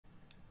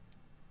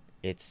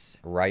it's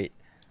right,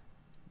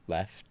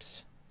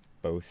 left,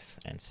 both,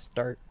 and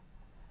start.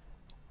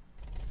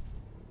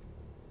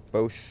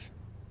 Both,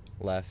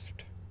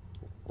 left,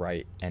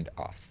 right, and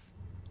off.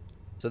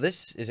 So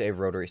this is a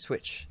rotary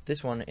switch.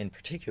 This one in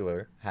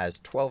particular has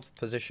 12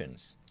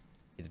 positions.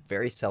 It's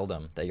very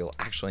seldom that you'll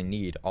actually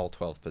need all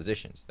 12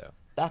 positions though.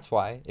 That's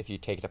why, if you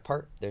take it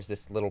apart, there's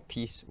this little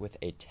piece with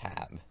a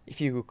tab.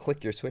 If you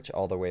click your switch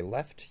all the way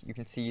left, you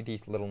can see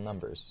these little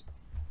numbers.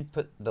 You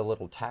put the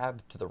little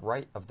tab to the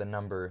right of the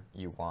number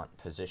you want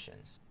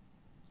positions.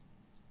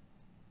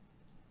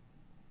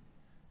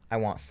 I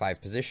want 5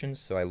 positions,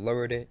 so I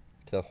lowered it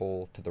to the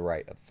hole to the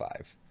right of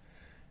 5.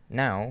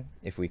 Now,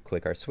 if we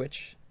click our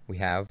switch, we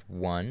have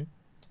 1,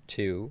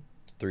 2,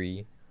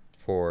 3,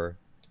 4,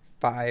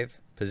 5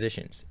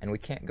 positions, and we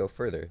can't go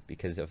further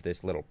because of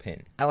this little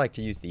pin. I like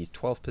to use these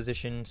 12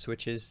 position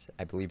switches.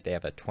 I believe they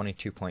have a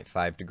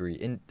 22.5 degree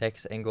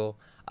index angle,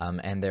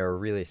 and they're a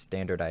really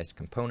standardized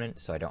component,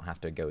 so I don't have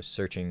to go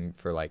searching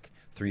for like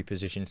 3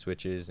 position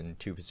switches and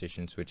 2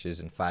 position switches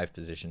and 5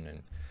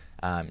 position,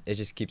 and it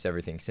just keeps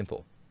everything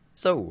simple.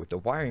 So the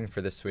wiring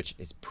for this switch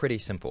is pretty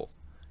simple.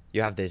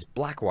 You have this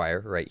black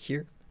wire right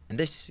here, and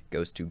this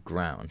goes to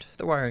ground.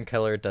 The wiring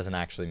color doesn't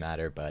actually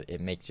matter, but it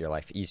makes your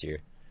life easier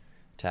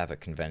to have a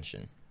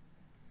convention.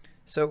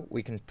 So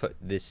we can put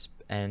this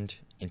end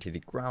into the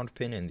ground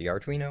pin in the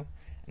Arduino,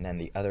 and then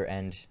the other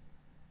end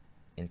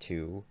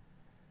into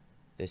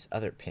this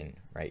other pin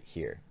right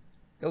here.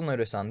 You'll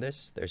notice on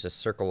this, there's a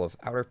circle of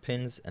outer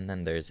pins, and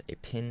then there's a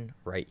pin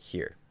right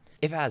here.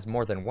 If it has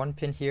more than one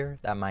pin here,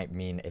 that might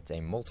mean it's a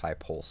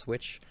multi-pole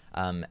switch,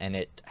 and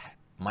it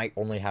might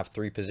only have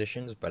 3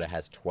 positions, but it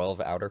has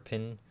 12 outer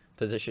pin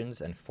positions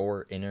and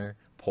 4 inner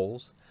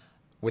poles.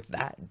 With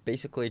that,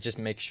 basically just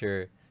make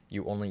sure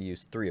you only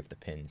use 3 of the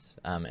pins,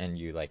 and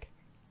you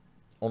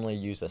only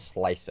use a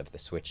slice of the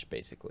switch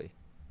basically.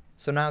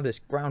 So now this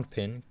ground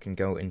pin can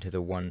go into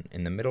the one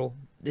in the middle.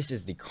 This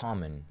is the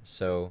common,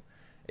 so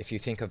if you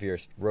think of your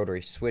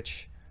rotary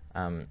switch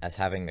as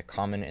having the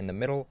common in the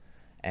middle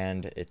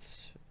and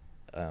its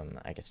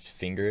I guess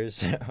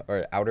fingers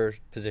or outer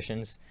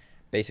positions,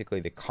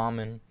 basically the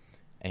common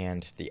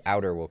and the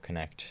outer will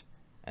connect,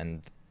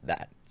 and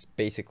that's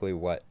basically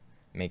what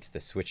makes the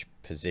switch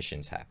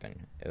positions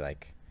happen.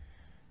 Like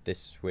this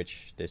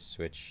switch, this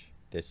switch,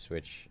 this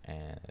switch,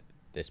 and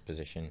this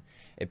position.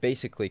 It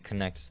basically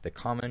connects the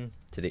common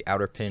to the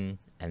outer pin,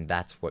 and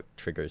that's what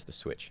triggers the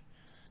switch.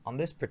 On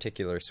this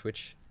particular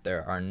switch,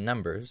 there are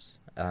numbers,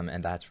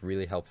 and that's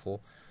really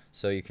helpful.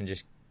 So you can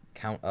just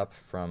count up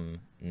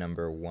from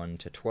number 1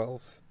 to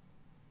 12,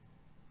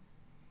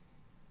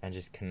 and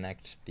just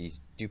connect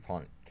these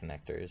DuPont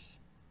connectors.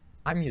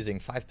 I'm using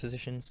 5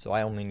 positions, so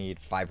I only need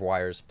 5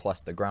 wires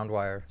plus the ground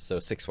wire, so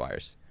 6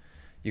 wires.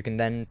 You can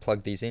then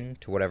plug these in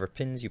to whatever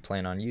pins you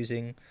plan on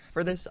using.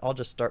 For this, I'll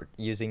just start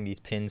using these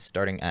pins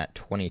starting at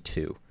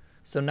 22.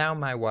 So now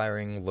my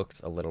wiring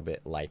looks a little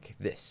bit like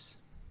this.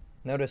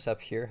 Notice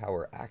up here how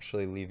we're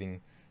actually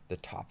leaving the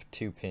top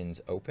 2 pins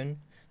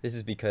open. This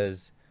is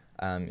because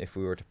if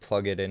we were to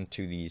plug it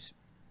into these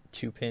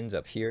 2 pins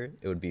up here,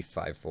 it would be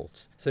 5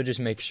 volts. So just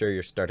make sure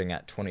you're starting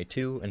at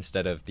 22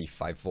 instead of the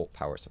 5 volt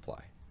power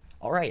supply.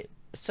 Alright,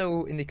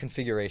 so in the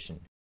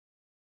configuration,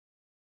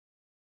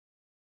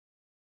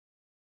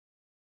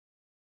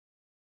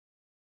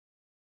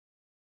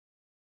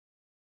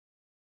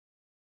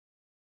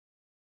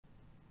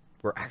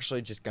 we're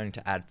actually just going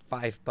to add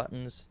 5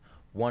 buttons,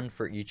 1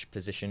 for each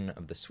position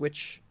of the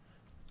switch,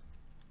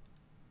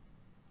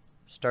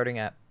 starting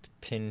at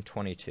pin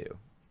 22.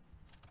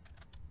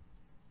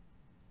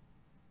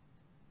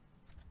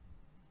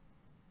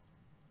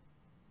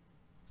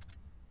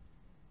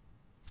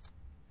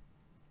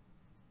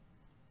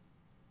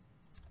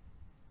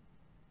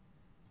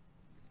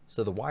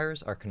 So the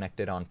wires are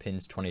connected on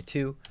pins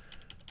 22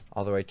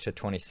 all the way to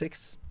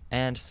 26,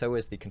 and so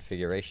is the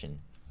configuration.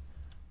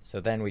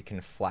 So then we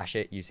can flash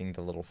it using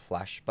the little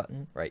flash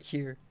button right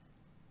here.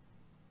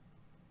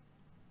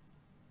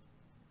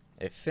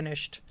 It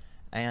finished,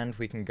 and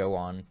we can go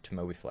on to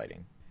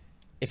MobiFlighting.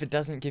 If it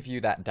doesn't give you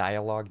that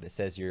dialog that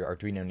says your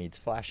Arduino needs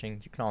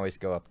flashing, you can always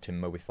go up to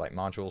MobiFlight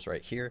modules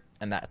right here,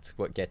 and that's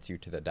what gets you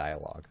to the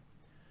dialog.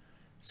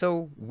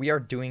 So we are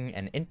doing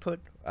an input,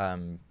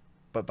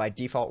 but by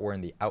default we're in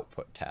the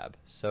output tab.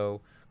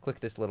 So click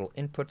this little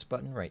inputs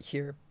button right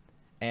here,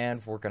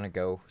 and we're going to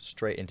go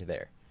straight into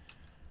there.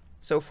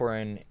 So for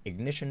an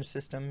ignition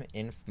system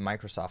in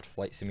Microsoft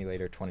Flight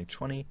Simulator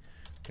 2020, you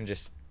can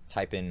just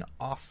type in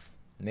off,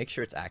 make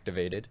sure it's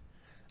activated,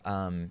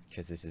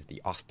 because this is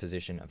the off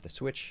position of the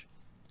switch.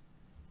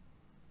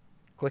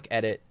 Click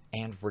edit,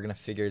 and we're going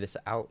to figure this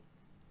out.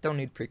 Don't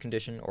need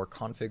precondition or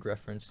config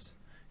reference.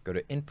 Go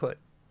to input,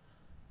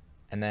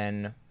 and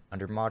then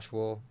under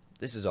module,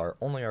 this is our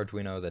only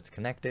Arduino that's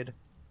connected,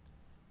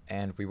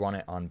 and we want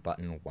it on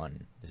button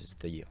 1. This is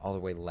the all the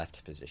way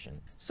left position.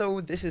 So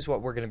this is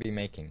what we're going to be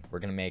making. We're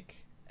going to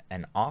make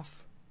an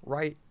off,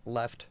 right,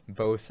 left,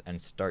 both,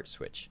 and start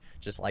switch,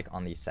 just like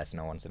on the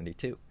Cessna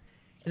 172.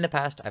 In the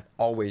past, I've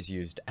always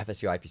used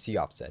FSU IPC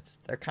offsets.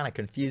 They're kind of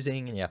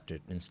confusing and you have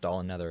to install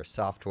another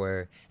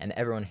software and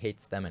everyone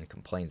hates them and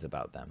complains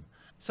about them.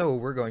 So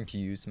we're going to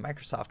use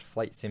Microsoft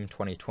Flight Sim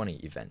 2020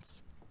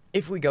 events.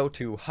 If we go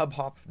to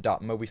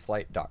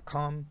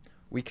hubhop.mobiflight.com,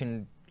 we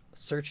can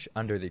search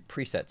under the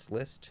presets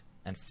list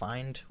and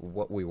find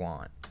what we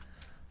want.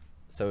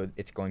 So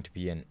it's going to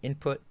be an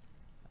input.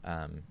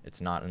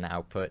 It's not an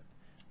output.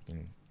 I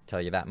can tell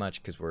you that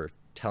much because we're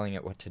telling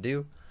it what to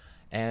do.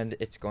 And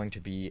it's going to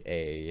be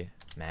a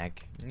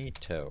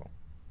magneto.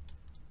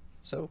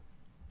 So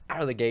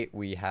out of the gate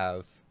we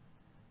have,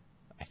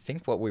 I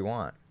think, what we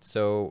want.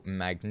 So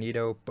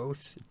magneto,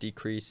 both,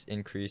 decrease,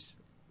 increase,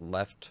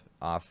 left,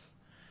 off,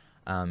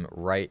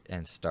 right,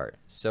 and start.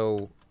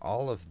 So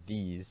all of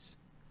these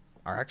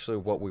are actually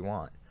what we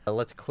want.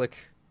 Let's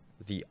click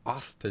the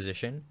off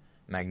position,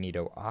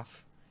 magneto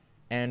off,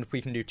 and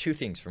we can do two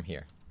things from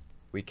here.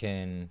 We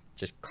can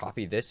just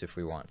copy this if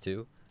we want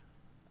to,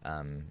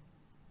 and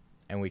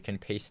we can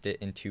paste it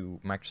into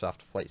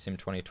Microsoft Flight Sim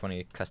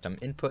 2020 custom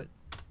input.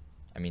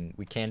 I mean,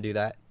 we can do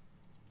that,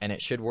 and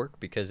it should work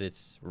because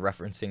it's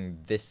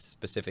referencing this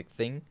specific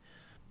thing.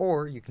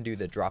 Or you can do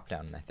the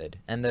drop-down method,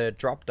 and the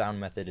drop-down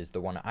method is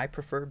the one I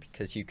prefer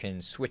because you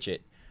can switch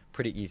it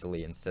pretty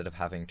easily instead of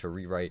having to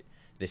rewrite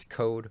this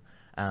code.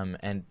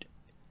 And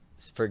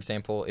for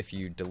example, if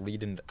you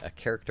deleted a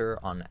character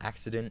on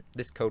accident,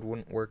 this code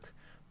wouldn't work,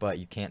 but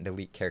you can't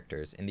delete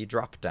characters in the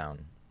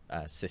drop-down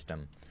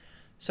system.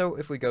 So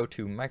if we go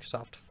to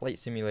Microsoft Flight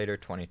Simulator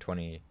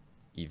 2020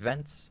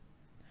 events,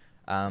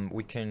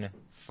 we can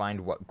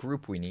find what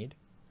group we need,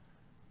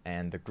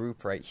 and the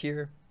group right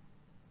here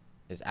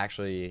is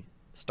actually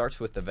starts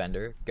with the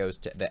vendor, goes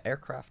to the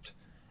aircraft,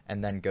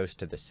 and then goes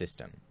to the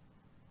system.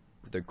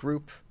 The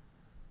group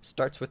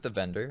starts with the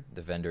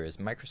vendor is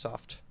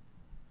Microsoft,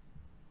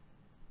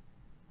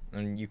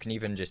 and you can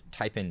even just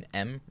type in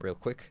M real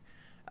quick,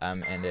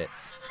 and it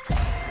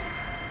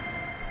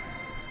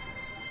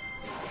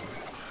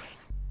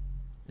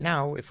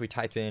now if we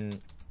type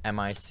in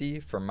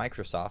MIC for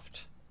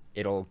Microsoft,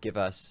 it'll give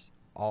us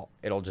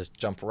it'll just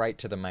jump right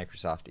to the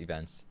Microsoft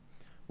events.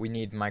 We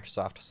need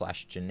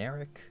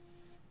Microsoft/generic,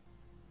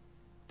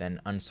 then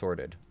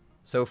unsorted.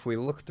 So if we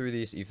look through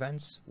these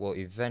events, we'll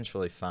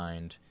eventually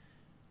find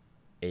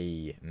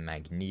a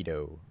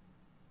magneto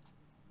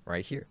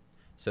right here.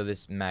 So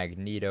this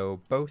magneto,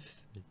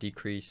 both,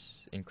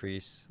 decrease,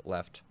 increase,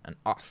 left, and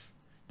off.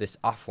 This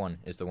off one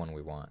is the one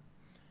we want.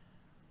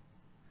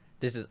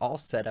 This is all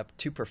set up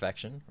to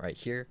perfection right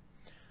here.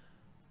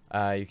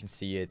 You can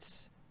see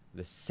it's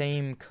the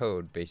same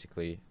code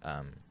basically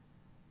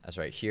as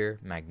right here,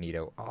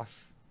 magneto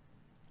off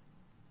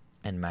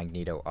and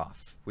magneto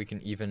off. We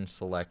can even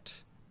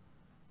select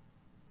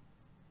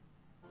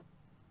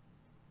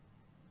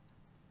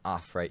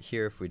off right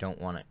here if we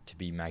don't want it to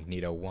be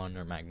magneto 1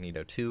 or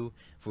magneto 2.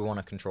 If we want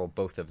to control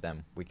both of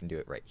them, we can do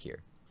it right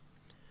here.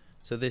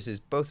 So this is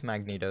both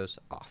magnetos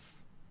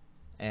off.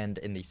 And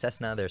in the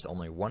Cessna there's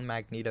only one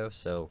magneto,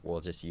 so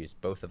we'll just use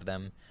both of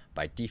them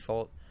by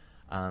default.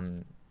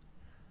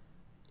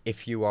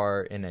 If you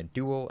are in a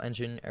dual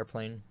engine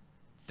airplane,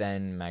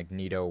 then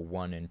magneto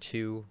 1 and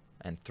 2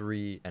 and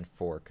 3 and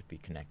 4 could be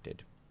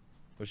connected,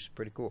 which is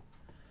pretty cool.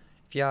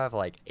 If you have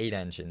like 8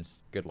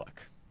 engines, good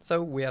luck.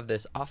 So we have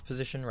this off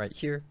position right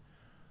here,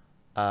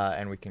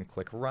 and we can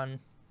click run,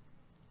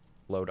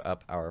 load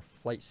up our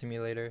flight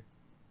simulator,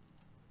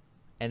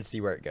 and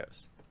see where it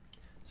goes.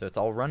 So it's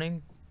all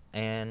running,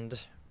 and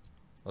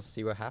let's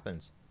see what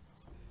happens.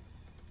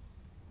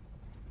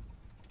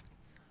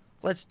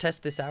 Let's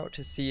test this out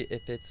to see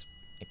if it's,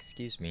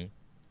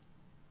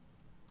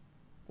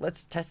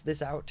 let's test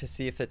this out to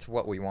see if it's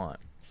what we want.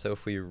 So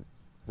if we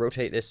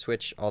rotate this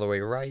switch all the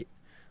way right,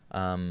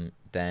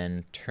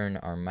 then turn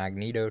our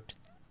magneto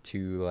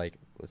to, like,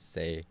 let's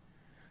say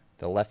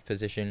the left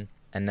position,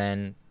 and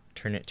then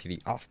turn it to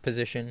the off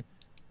position,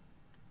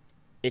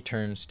 it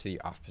turns to the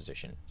off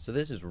position. So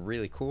this is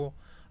really cool.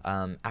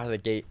 Out of the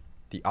gate,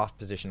 the off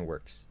position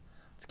works.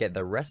 Let's get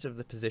the rest of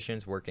the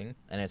positions working,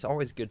 and it's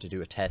always good to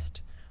do a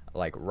test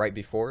like right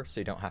before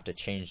so you don't have to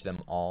change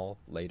them all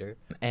later.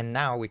 And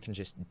now we can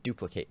just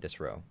duplicate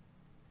this row.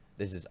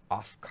 This is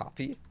off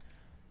copy,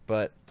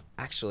 but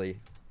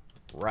actually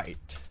right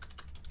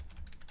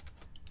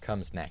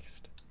comes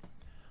next.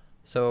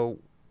 So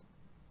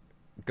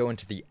go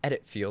into the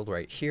edit field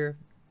right here,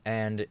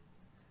 and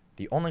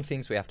the only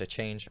things we have to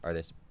change are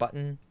this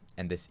button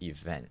and this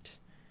event.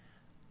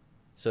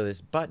 So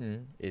this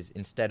button is,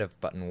 instead of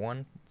button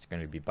 1, it's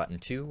going to be button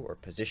 2 or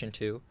position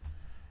 2.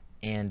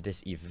 And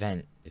this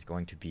event is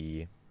going to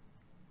be,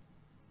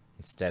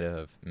 instead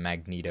of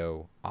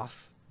magneto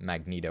off,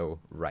 magneto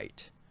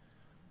right.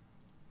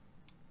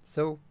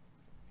 So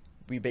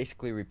we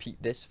basically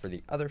repeat this for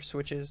the other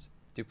switches,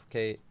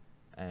 duplicate,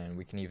 and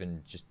we can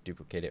even just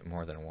duplicate it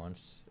more than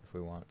once if we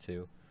want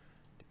to.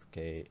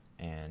 Duplicate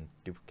and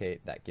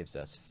duplicate, that gives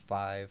us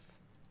 5,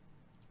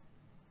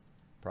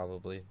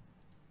 probably,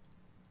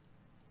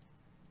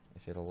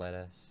 if it'll let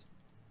us.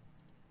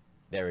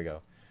 There we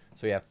go.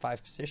 So we have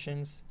 5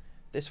 positions.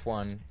 this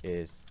one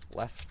is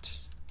left,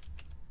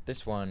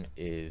 this one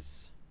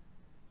is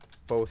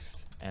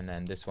both, and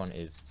then this one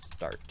is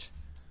start.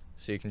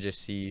 So you can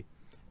just see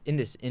in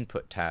this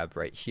input tab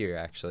right here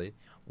actually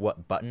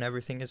what button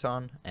everything is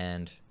on,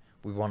 and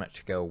we want it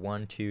to go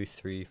 1, 2,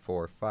 3,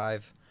 4,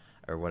 5,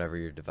 or whatever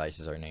your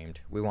devices are named.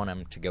 We want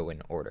them to go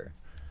in order.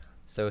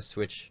 So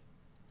switch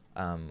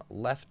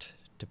left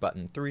to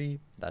button 3,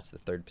 that's the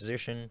third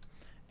position,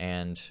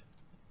 and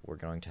we're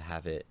going to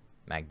have it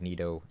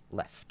magneto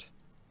left.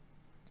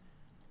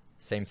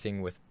 Same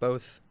thing with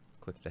both,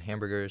 click the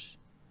hamburgers,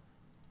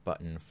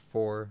 button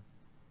 4,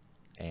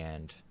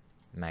 and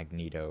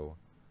magneto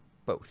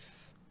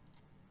both.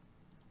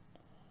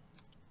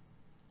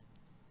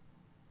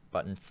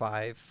 Button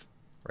 5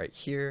 right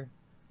here,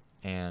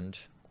 and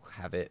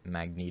have it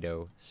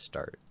magneto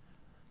start.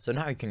 So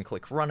now you can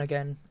click run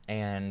again,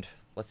 and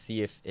let's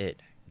see if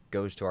it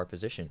goes to our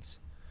positions.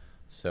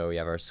 So we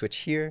have our switch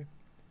here,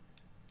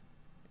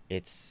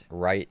 it's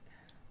right,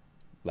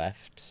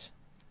 left,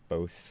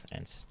 both,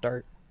 and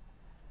start.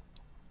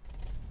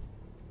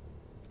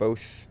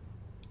 Both,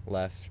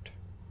 left,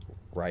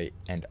 right,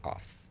 and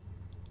off.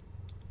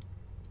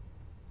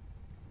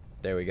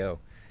 There we go.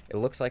 It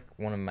looks like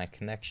one of my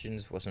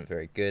connections wasn't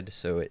very good,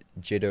 so it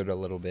jittered a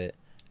little bit.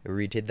 I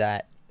redid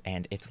that,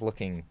 and it's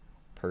looking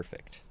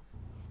perfect.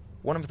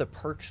 One of the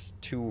perks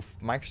to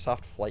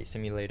Microsoft Flight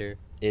Simulator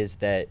is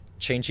that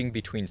changing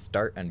between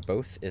start and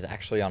both is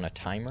actually on a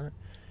timer.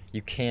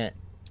 You can't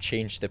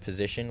change the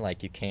position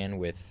like you can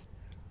with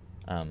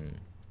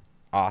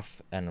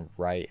off and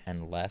right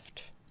and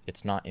left.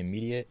 It's not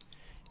immediate.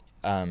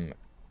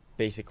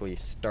 Basically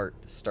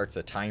starts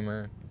a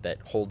timer that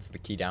holds the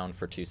key down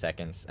for 2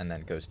 seconds and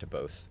then goes to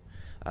both.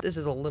 This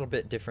is a little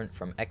bit different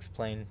from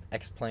X-Plane.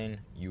 X-Plane,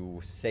 you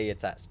say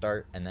it's at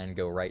start and then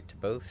go right to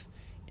both.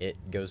 It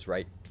goes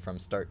right from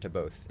start to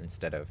both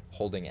instead of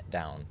holding it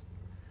down.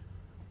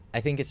 I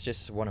think it's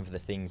just one of the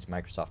things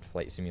Microsoft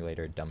Flight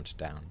Simulator dumbed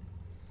down.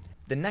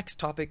 The next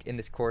topic in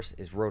this course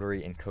is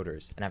rotary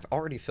encoders, and I've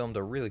already filmed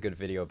a really good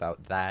video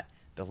about that.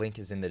 The link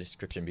is in the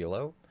description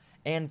below.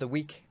 And the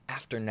week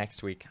after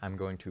next week, I'm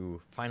going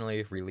to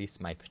finally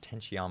release my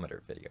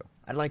potentiometer video.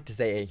 I'd like to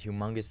say a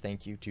humongous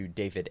thank you to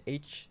David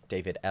H.,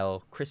 David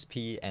L., Chris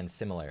P., and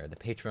Similar, the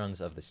patrons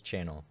of this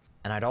channel.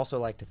 And I'd also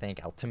like to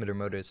thank Altimeter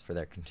Motives for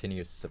their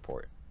continuous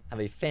support. Have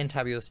a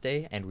fantabulous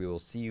day, and we will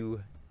see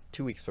you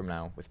 2 weeks from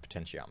now with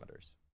potentiometers.